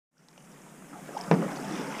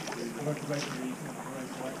Hi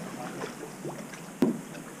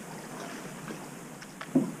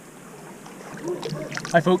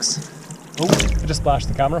folks. Oh, I just splashed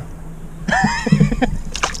the camera.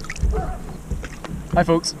 Hi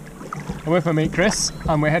folks. I'm with my mate Chris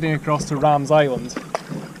and we're heading across to Ram's Island,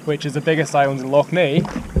 which is the biggest island in Lough Neagh,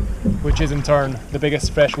 which is in turn the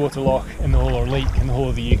biggest freshwater loch in the whole, or lake in the whole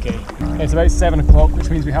of the UK. It's about 7 o'clock, which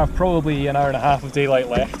means we have probably an hour and a half of daylight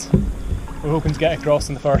left. We're hoping to get across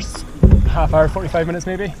in the first half hour, 45 minutes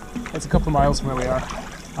maybe. It's a couple of miles from where we are,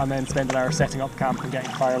 and then spend an hour setting up camp and getting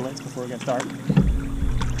fire lit before it gets dark.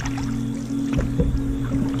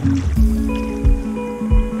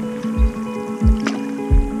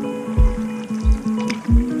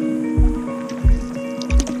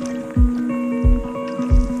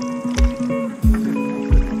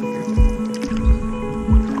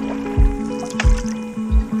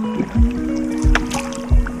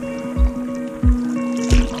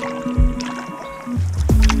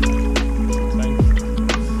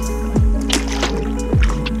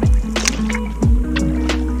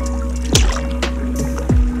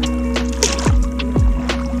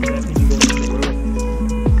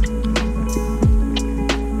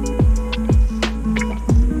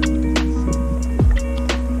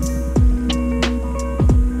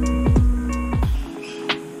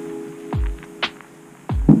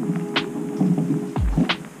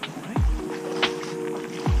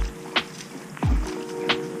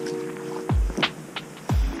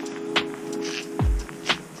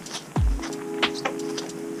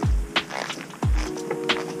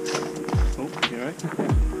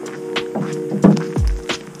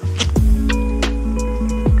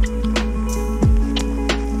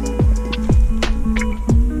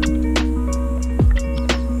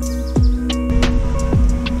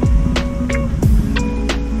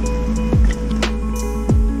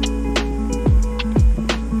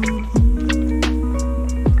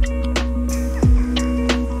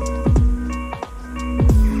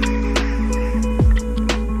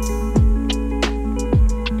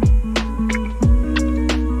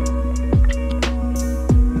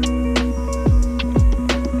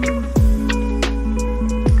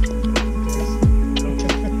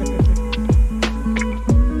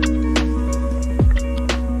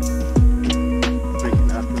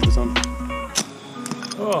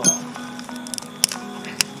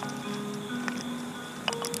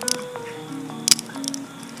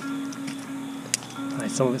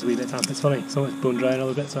 Some of it's a wee bit damp, it's funny, some of it's bone dry and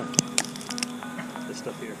other bits are. This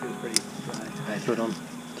stuff here feels pretty dry. I throw it on.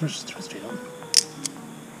 Throw it straight on.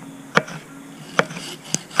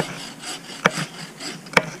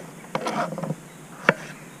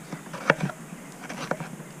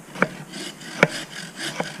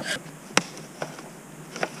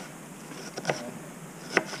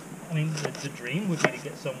 I mean, the dream would be to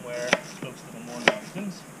get somewhere close to the more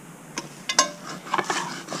mountains.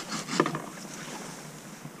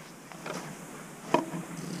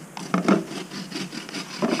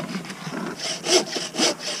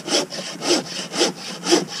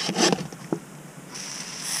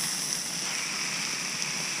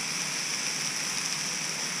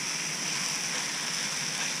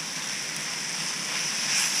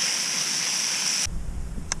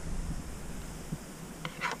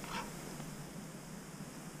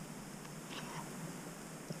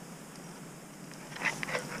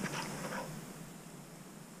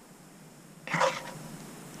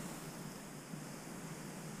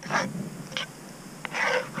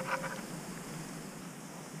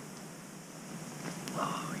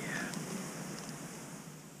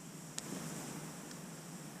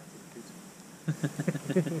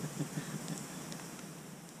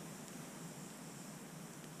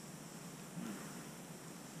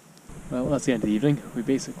 Well, that's the end of the evening. We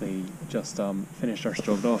basically just finished our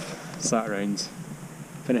stroganoff, sat around,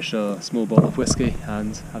 finished a small bottle of whiskey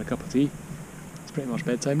and had a cup of tea. It's pretty much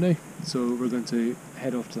bedtime now, so we're going to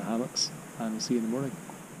head off to the hammocks and we'll see you in the morning.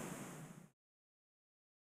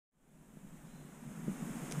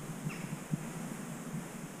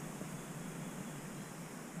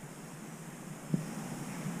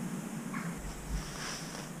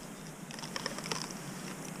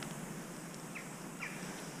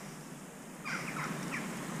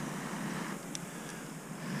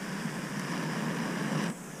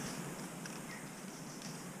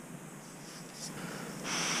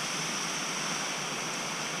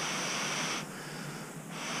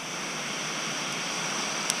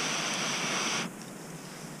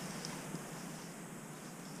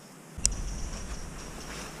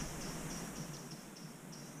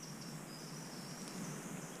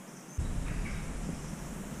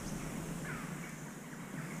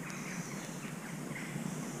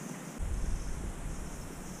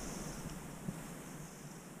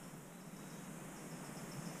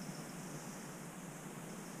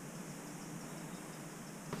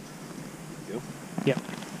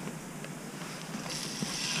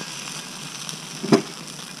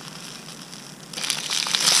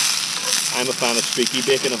 I'm a fan of streaky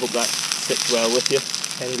bacon. I hope that sits well with you.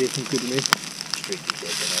 Any bacon's good to me. Streaky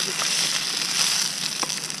bacon, everything.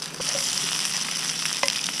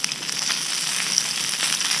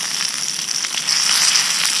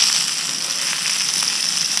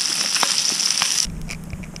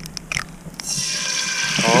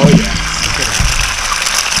 Oh yeah.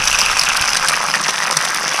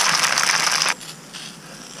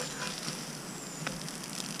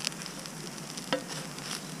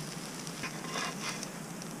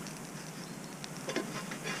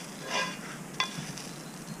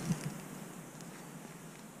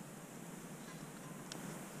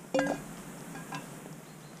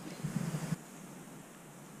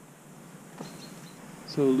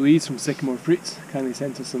 So Louise from Sycamore Fruits kindly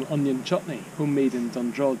sent us some onion chutney, homemade in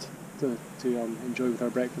Dundrod, to enjoy with our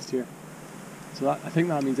breakfast here. So I think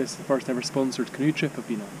that means this is the first ever sponsored canoe trip I've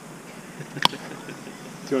been on. Do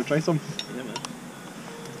you want to try some? Yeah, man.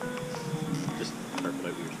 Just carve it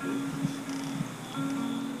out with your spoon.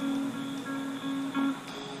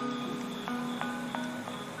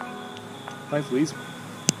 Thanks, Louise.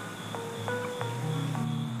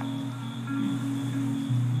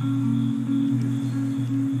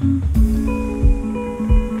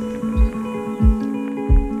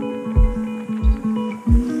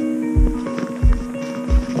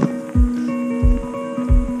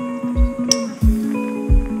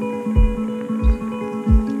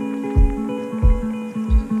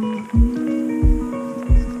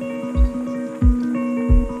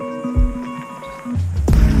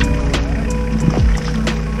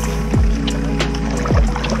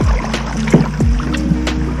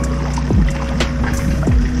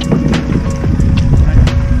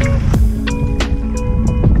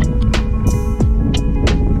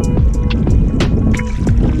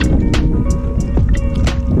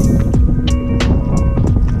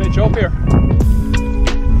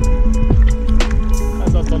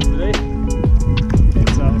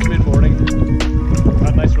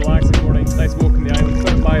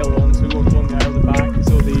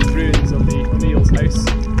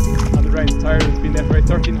 It's been there for about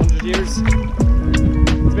 1300 years.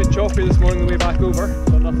 It's a bit choppy this morning the way back over.